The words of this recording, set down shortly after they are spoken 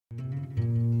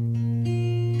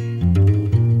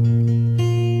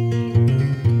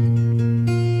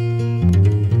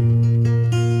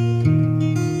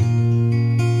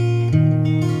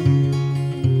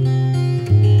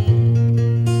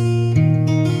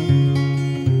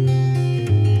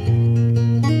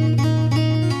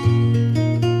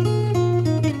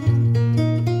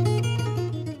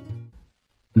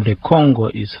The Congo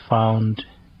is found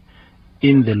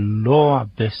in the lower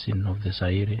basin of the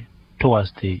Zaire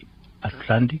towards the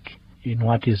Atlantic, in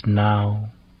what is now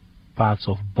parts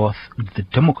of both the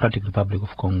Democratic Republic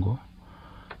of Congo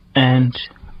and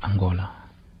Angola.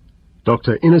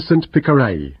 Dr. Innocent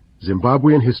Pikarai,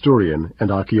 Zimbabwean historian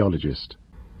and archaeologist.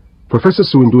 Professor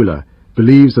Suindula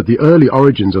believes that the early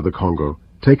origins of the Congo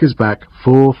take us back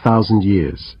 4,000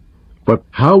 years. But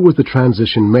how was the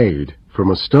transition made from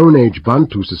a Stone Age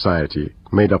Bantu society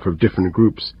made up of different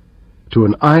groups to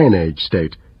an Iron Age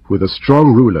state with a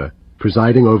strong ruler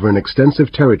presiding over an extensive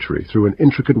territory through an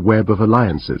intricate web of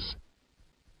alliances?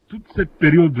 Toute cette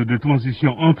période de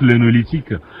transition entre le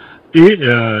néolithique et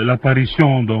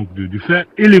l'apparition donc du fer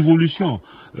et l'évolution,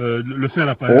 le fer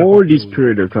apparaît. All this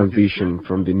period of transition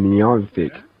from the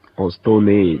Neolithic or Stone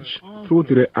Age through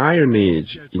to the Iron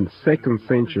Age in 2nd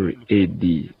century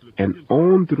AD and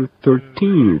on to the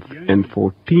 13th and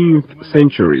 14th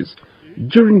centuries.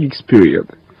 During this period,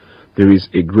 there is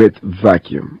a great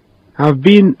vacuum. I've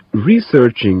been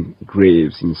researching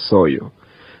graves in Soyo,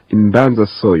 in Banza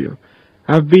Soyo.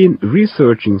 I've been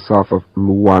researching south of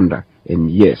Luanda, and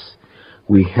yes,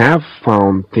 we have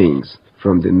found things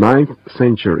from the 9th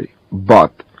century,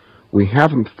 but we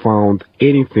haven't found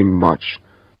anything much.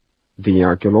 The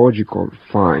archaeological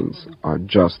finds are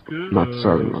just not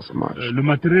telling us much. Le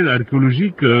matériel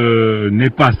archéologique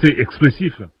n'est pas assez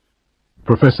expressif.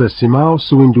 Professor Simao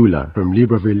Suindula from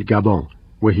Libreville, Gabon,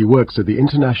 where he works at the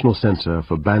International Center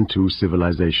for Bantu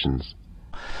Civilizations.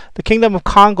 The Kingdom of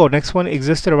Congo, next one,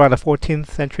 existed around the 14th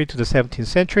century to the 17th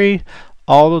century,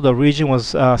 although the region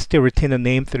was still retained a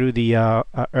name through the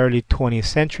early 20th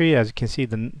century. As you can see,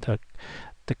 the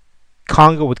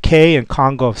Congo with K and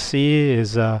Congo of C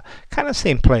is kind of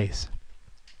same place.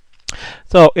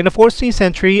 So in the 14th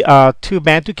century, two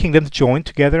Bantu kingdoms joined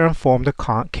together and formed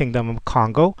the Kingdom of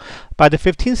Congo. By the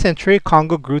 15th century,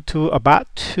 Congo grew to about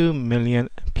 2 million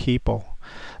people.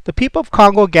 The people of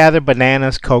Congo gathered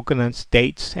bananas, coconuts,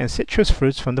 dates, and citrus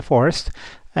fruits from the forest,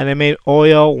 and they made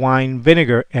oil, wine,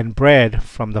 vinegar, and bread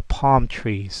from the palm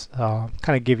trees.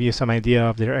 Kind of give you some idea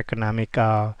of their economic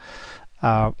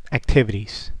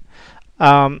activities.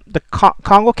 The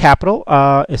Congo capital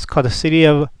is called the city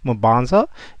of Mbanza.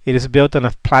 It is built on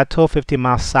a plateau 50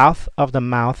 miles south of the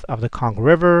mouth of the Congo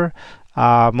River.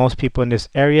 Most people in this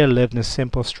area lived in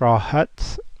simple straw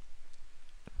huts.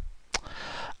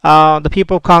 The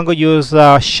people of Congo use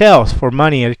shells for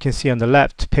money, as you can see on the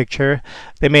left picture.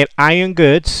 They made iron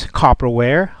goods,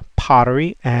 copperware,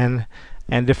 pottery, and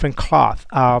different cloth.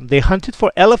 They hunted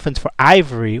for elephants for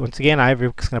ivory. Once again, ivory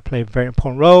is going to play a very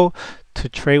important role to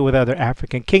trade with other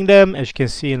African kingdom. As you can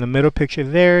see in the middle picture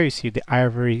there, you see the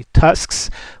ivory tusks,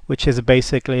 which is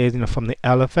basically from the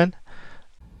elephant.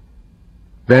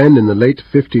 Then in the late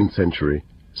 15th century,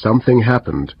 something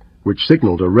happened which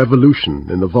signaled a revolution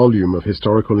in the volume of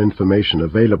historical information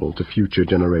available to future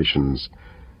generations.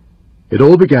 It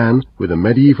all began with a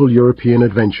medieval European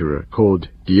adventurer called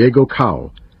Diego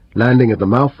Cao, landing at the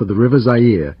mouth of the river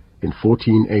Zaire in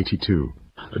 1482.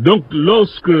 Donc,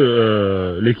 lorsque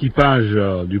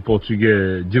l'équipage du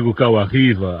Portugais Diego Cao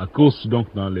arrive à course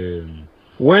donc dans les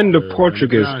When the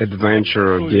Portuguese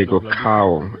adventurer Diego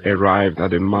Cao arrived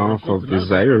at the mouth of the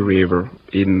Zaire River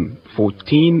in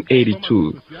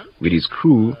 1482 with his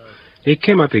crew, they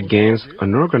came up against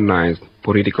an organized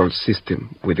political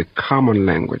system with a common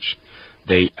language.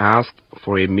 They asked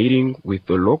for a meeting with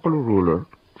the local ruler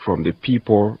from the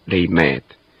people they met.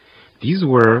 These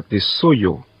were the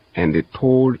Soyo, and they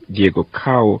told Diego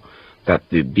Cao that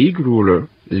the big ruler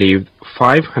lived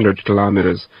 500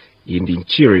 kilometers in the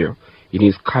interior in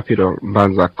his capital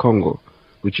Banza, Congo,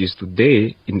 which is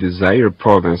today in the Zaire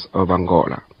province of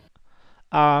Angola.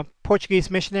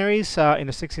 Portuguese missionaries in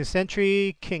the 16th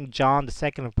century, King John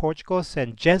II of Portugal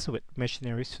sent Jesuit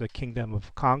missionaries to the Kingdom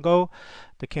of Congo.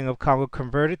 The King of Congo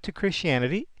converted to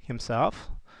Christianity himself.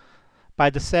 By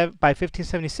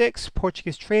 1576,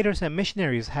 Portuguese traders and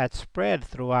missionaries had spread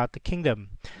throughout the kingdom.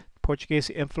 Portuguese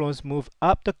influence moved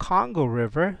up the Congo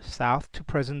River south to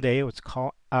present day what's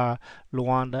called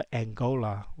Luanda,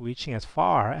 Angola, reaching as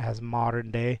far as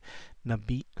modern-day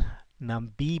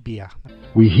Namibia.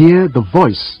 We hear the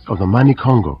voice of the Mani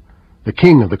Congo, the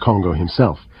king of the Congo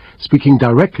himself, speaking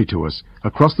directly to us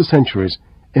across the centuries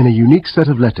in a unique set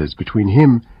of letters between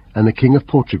him and the King of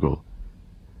Portugal,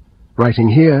 writing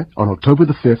here on October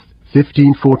the 5th,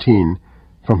 1514,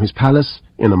 from his palace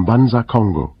in Mbanza,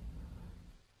 Congo.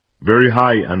 Very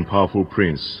high and powerful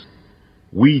prince,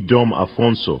 we Dom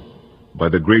Afonso, by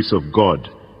the grace of God,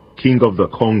 King of the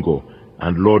Congo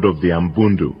and Lord of the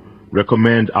Ambundu,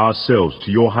 recommend ourselves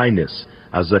to your highness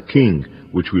as a king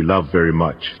which we love very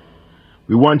much.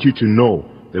 We want you to know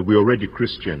that we're already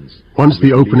Christians. Once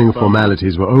the opening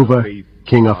formalities were over,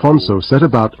 King Afonso set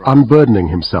about unburdening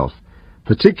himself,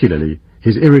 particularly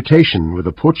his irritation with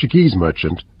a Portuguese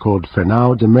merchant called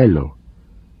Fernão de Melo.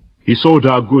 He sold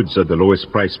our goods at the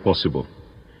lowest price possible.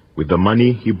 With the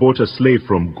money, he bought a slave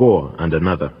from Goa and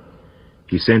another.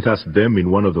 He sent us them in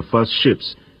one of the first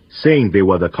ships, saying they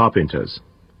were the carpenters.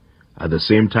 At the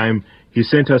same time, he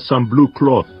sent us some blue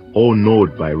cloth, all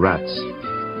gnawed by rats.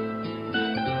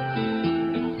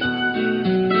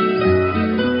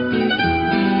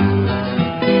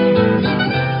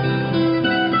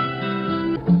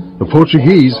 The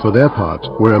Portuguese, for their part,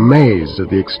 were amazed at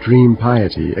the extreme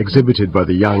piety exhibited by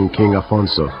the young King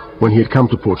Afonso when he had come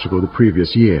to Portugal the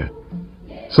previous year.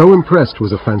 So impressed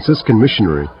was a Franciscan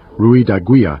missionary, Rui da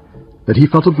Guia, that he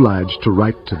felt obliged to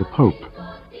write to the Pope.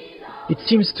 It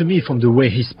seems to me from the way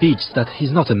he speaks that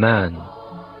he's not a man,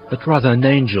 but rather an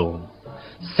angel,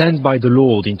 sent by the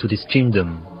Lord into this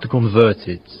kingdom to convert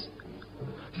it.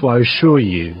 For I assure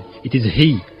you, it is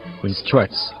he who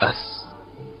instructs us.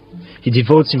 He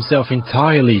devotes himself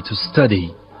entirely to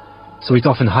study, so it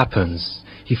often happens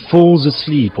he falls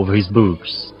asleep over his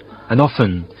books, and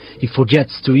often he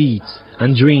forgets to eat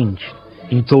and drink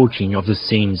in talking of the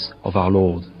sins of our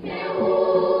Lord.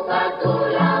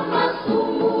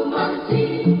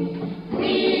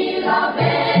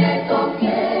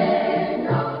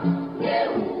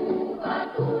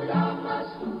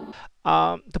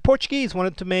 The Portuguese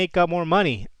wanted to make more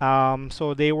money,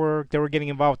 so they were getting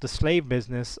involved with the slave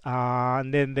business,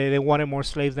 and then they wanted more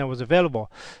slaves than was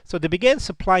available. So they began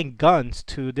supplying guns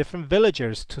to different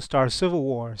villagers to start civil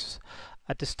wars.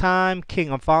 At this time, King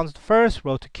Afonso I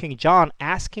wrote to King John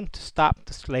asking him to stop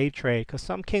the slave trade, because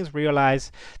some kings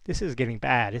realized this is getting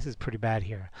bad. This is pretty bad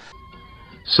here.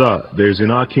 Sir, there is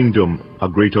in our kingdom a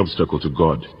great obstacle to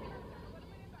God.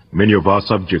 Many of our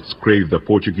subjects crave the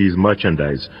Portuguese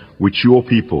merchandise which your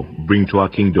people bring to our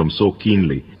kingdom so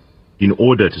keenly. In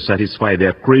order to satisfy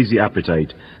their crazy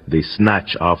appetite, they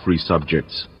snatch our free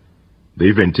subjects. They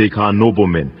even take our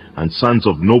noblemen and sons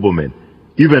of noblemen,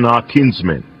 even our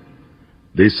kinsmen.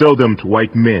 They sell them to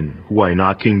white men who are in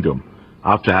our kingdom,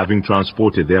 after having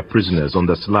transported their prisoners on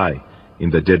the sly in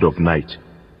the dead of night.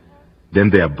 Then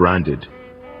they are branded.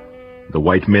 The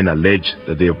white men allege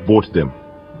that they have bought them,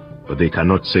 but they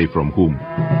cannot say from whom.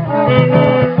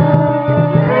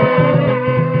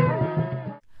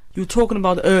 You were talking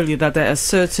about earlier that there are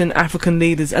certain African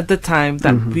leaders at the time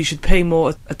that we should pay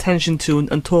more attention to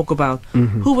and talk about.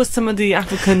 Who were some of the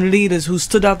African leaders who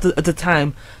stood out at the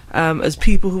time as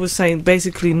people who were saying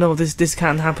basically, no, this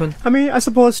can't happen? I mean, I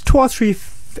suppose 2 or 3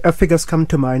 figures come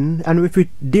to mind, and if we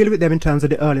deal with them in terms of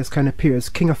the earliest kind of periods,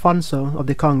 King Afonso of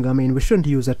the Congo, I mean, we shouldn't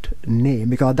use that name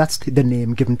because that's the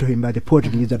name given to him by the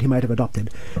Portuguese that he might have adopted.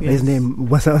 Yes. His name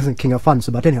wasn't King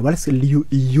Afonso, but anyway, let's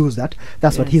use that.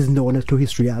 That's what he's known to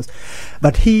history as.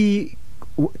 But he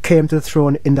came to the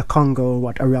throne in the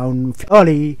Congo, around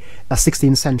early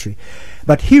 16th century.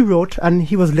 But he wrote, and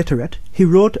he was literate, he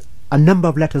wrote a number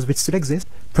of letters which still exist,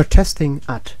 protesting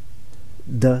at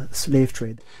the slave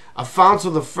trade.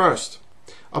 Afonso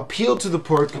I appealed to the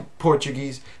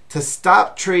Portuguese to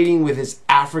stop trading with his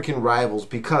African rivals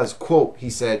because, quote, he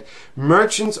said,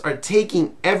 merchants are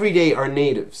taking every day our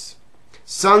natives,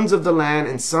 sons of the land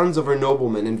and sons of our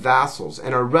noblemen and vassals,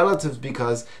 and our relatives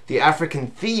because the African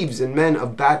thieves and men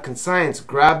of bad conscience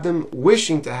grab them,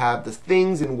 wishing to have the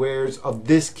things and wares of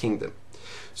this kingdom.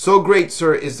 So great,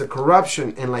 sir, is the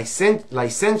corruption and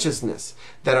licentiousness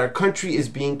that our country is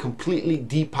being completely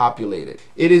depopulated.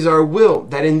 It is our will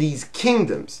that in these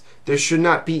kingdoms there should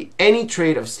not be any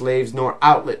trade of slaves nor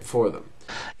outlet for them.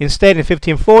 Instead, in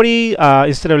 1540,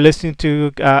 instead of listening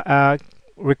to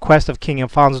request of King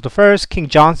Afonso I, King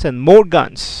John sent more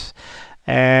guns,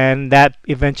 and that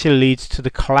eventually leads to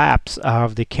the collapse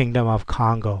of the Kingdom of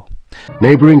Congo.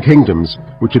 Neighboring kingdoms,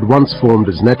 which had once formed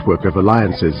its network of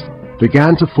alliances,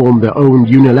 began to form their own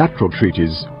unilateral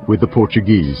treaties with the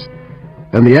Portuguese,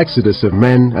 and the exodus of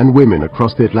men and women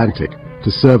across the Atlantic to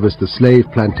service the slave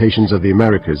plantations of the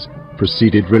Americas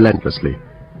proceeded relentlessly,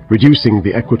 reducing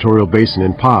the equatorial basin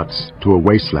in parts to a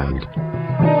wasteland.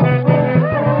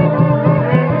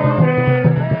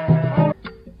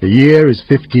 The year is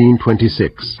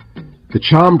 1526. The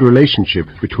charmed relationship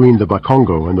between the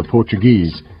Bakongo and the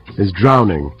Portuguese is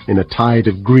drowning in a tide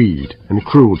of greed and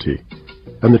cruelty,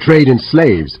 and the trade in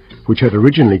slaves, which had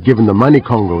originally given the money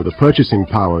Congo the purchasing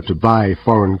power to buy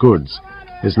foreign goods,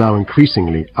 is now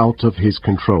increasingly out of his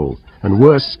control, and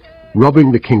worse,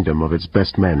 robbing the kingdom of its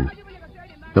best men.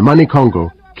 The money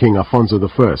Congo, King Afonso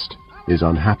I, is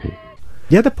unhappy.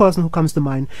 The other person who comes to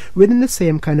mind within the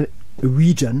same kind of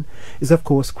region is, of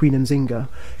course, Queen Nzinga.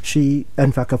 She,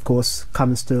 in fact, of course,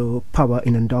 comes to power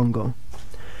in Ndongo.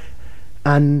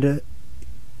 And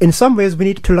in some ways, we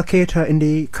need to locate her in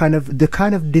the kind of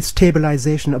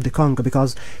destabilization of the Congo,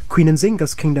 because Queen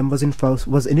Nzinga's kingdom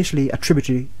was initially a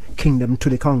tributary kingdom to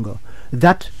the Congo.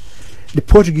 That the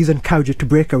Portuguese encouraged her to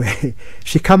break away.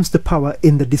 She comes to power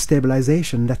in the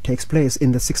destabilization that takes place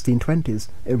in the 1620s,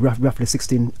 roughly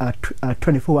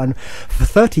 1624, and for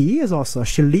 30 years or so,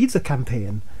 she leads a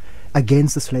campaign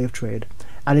against the slave trade.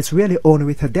 And it's really only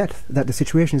with her death that the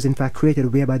situation is in fact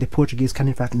created whereby the Portuguese can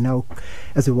in fact now,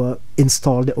 as it were,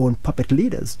 install their own puppet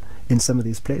leaders in some of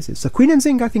these places. So Queen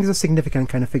Nzinga, I think, is a significant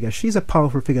kind of figure. She's a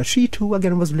powerful figure. She too,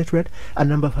 again, was literate. A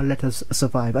number of her letters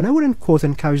survive. And I would, of course,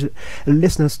 encourage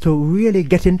listeners to really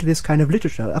get into this kind of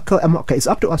literature. Okay, it's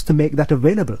up to us to make that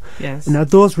available. Yes. Now,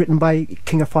 those written by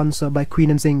King Afonso, by Queen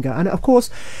Nzinga, and of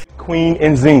course, Queen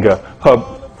Nzinga, her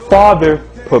father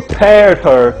prepared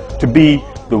her to be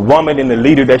the woman and the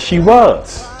leader that she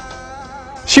was.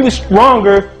 She was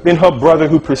stronger than her brother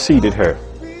who preceded her.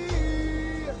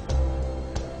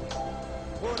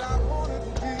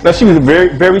 Now, she was a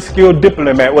very skilled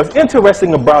diplomat. What's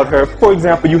interesting about her, for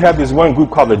example, you have this one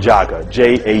group called the Jaga,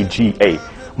 J-A-G-A,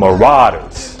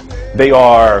 marauders. They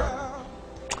are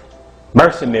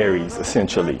mercenaries,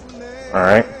 essentially, all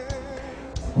right?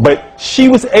 But she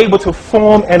was able to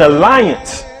form an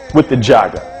alliance with the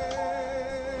Jaga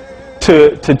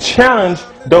to challenge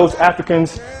those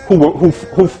Africans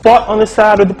who fought on the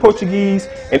side of the Portuguese,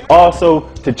 and also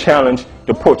to challenge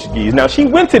the Portuguese. Now, she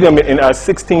went to them in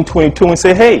 1622 and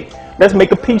said, hey, let's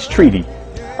make a peace treaty.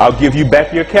 I'll give you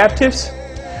back your captives.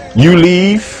 You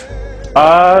leave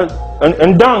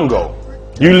Ndongo.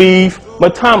 You leave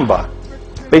Matamba.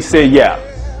 They said, yeah,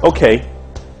 okay.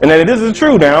 And then this is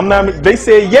true now. They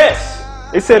said yes.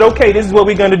 They said, okay, this is what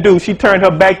we're going to do. She turned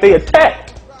her back. They attacked.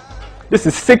 This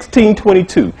is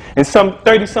 1622. And some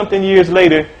 30-something years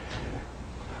later,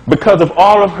 because of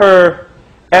all of her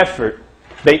effort,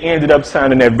 they ended up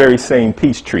signing that very same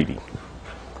peace treaty.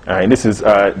 All right, this is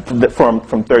from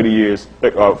 30 years,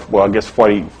 well, I guess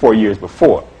 44 years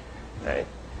before. Right?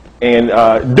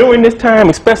 And during this time,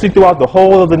 especially throughout the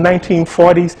whole of the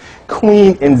 1940s,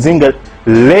 Queen Nzinga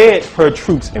led her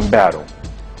troops in battle.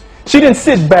 She didn't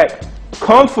sit back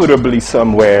comfortably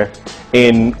somewhere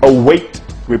and await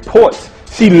reports.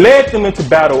 She led them into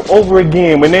battle over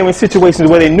again when they were in situations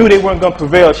where they knew they weren't going to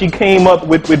prevail. She came up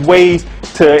with ways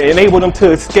to enable them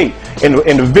to escape. And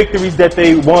the victories that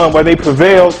they won, where they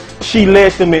prevailed, she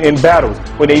led them in battles.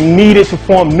 When they needed to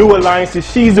form new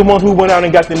alliances, she's the one who went out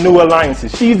and got the new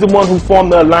alliances. She's the one who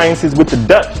formed the alliances with the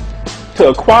Dutch to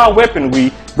acquire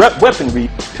weaponry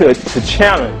to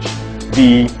challenge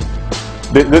the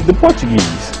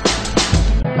Portuguese.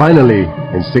 Finally,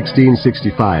 in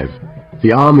 1665,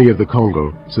 the army of the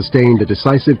Congo sustained a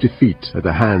decisive defeat at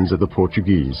the hands of the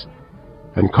Portuguese,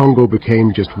 and Congo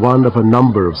became just one of a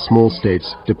number of small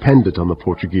states dependent on the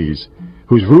Portuguese,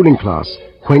 whose ruling class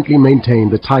quaintly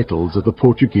maintained the titles of the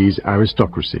Portuguese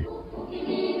aristocracy.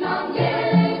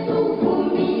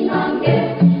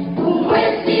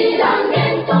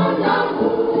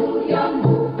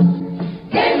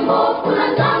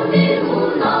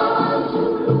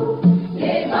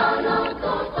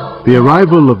 The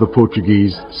arrival of the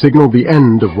Portuguese signaled the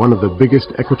end of one of the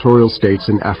biggest equatorial states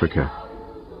in Africa.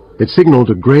 It signaled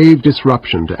a grave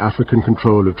disruption to African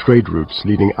control of trade routes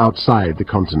leading outside the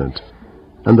continent,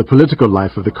 and the political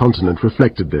life of the continent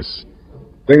reflected this.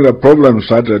 I think the problem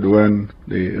started when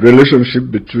the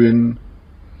relationship between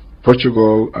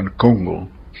Portugal and Congo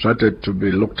started to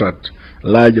be looked at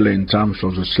largely in terms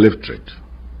of the slave trade,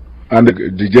 and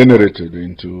it degenerated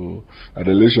into a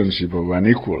relationship of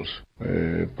unequals.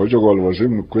 Portugal was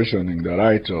even questioning the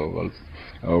right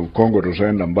of Congo to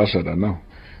send ambassador now,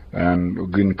 and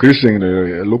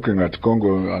increasingly looking at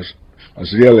Congo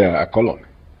as really a colony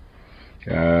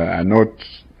and not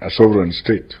a sovereign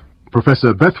state.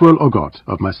 Professor Bethwell Ogot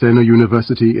of Maseno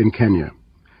University in Kenya.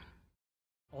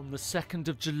 On the 2nd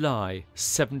of July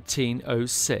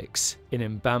 1706, in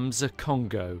Mbamza,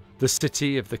 Congo, the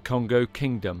city of the Congo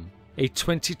Kingdom, a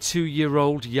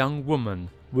 22-year-old young woman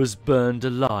was burned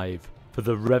alive for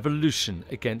the revolution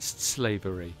against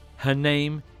slavery. Her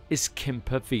name is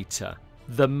Kimpa Vita,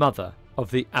 the mother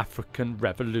of the African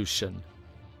Revolution.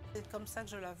 C'est comme ça que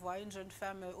je la vois, une jeune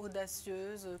femme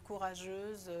audacieuse,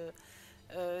 courageuse,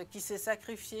 qui s'est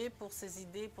sacrifiée pour ses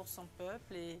idées, pour son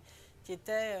peuple, et qui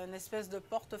était une espèce de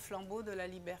porte-flambeau de la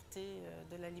liberté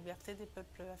des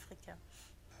peuples africains.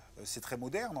 C'est très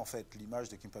moderne en fait, l'image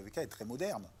de Kimpa Vita est très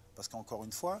moderne, parce qu'encore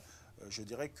une fois, je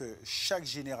dirais que chaque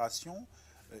génération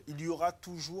il y aura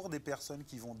toujours des personnes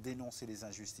qui vont dénoncer les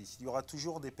injustices. Il y aura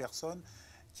toujours des personnes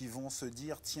qui vont se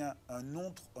dire, tiens, un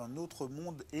autre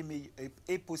monde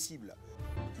est possible.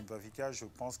 Mbavika, je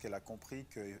pense qu'elle a compris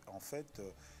qu'en fait,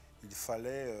 il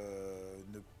fallait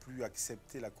ne plus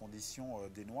accepter la condition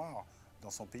des Noirs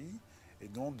dans son pays et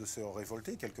donc de se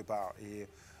révolter quelque part. Et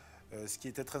ce qui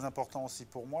était très important aussi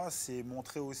pour moi, c'est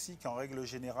montrer aussi qu'en règle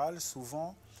générale,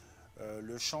 souvent,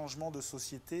 le changement de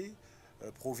société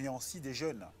provient aussi des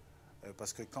jeunes.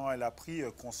 Parce que quand elle a pris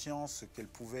conscience qu'elle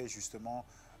pouvait justement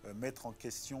mettre en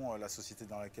question la société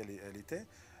dans laquelle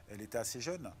elle était assez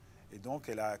jeune. Et donc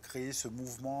elle a créé ce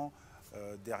mouvement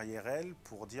derrière elle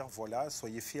pour dire voilà,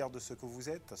 soyez fiers de ce que vous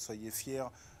êtes, soyez fiers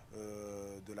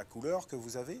de la couleur que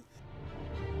vous avez.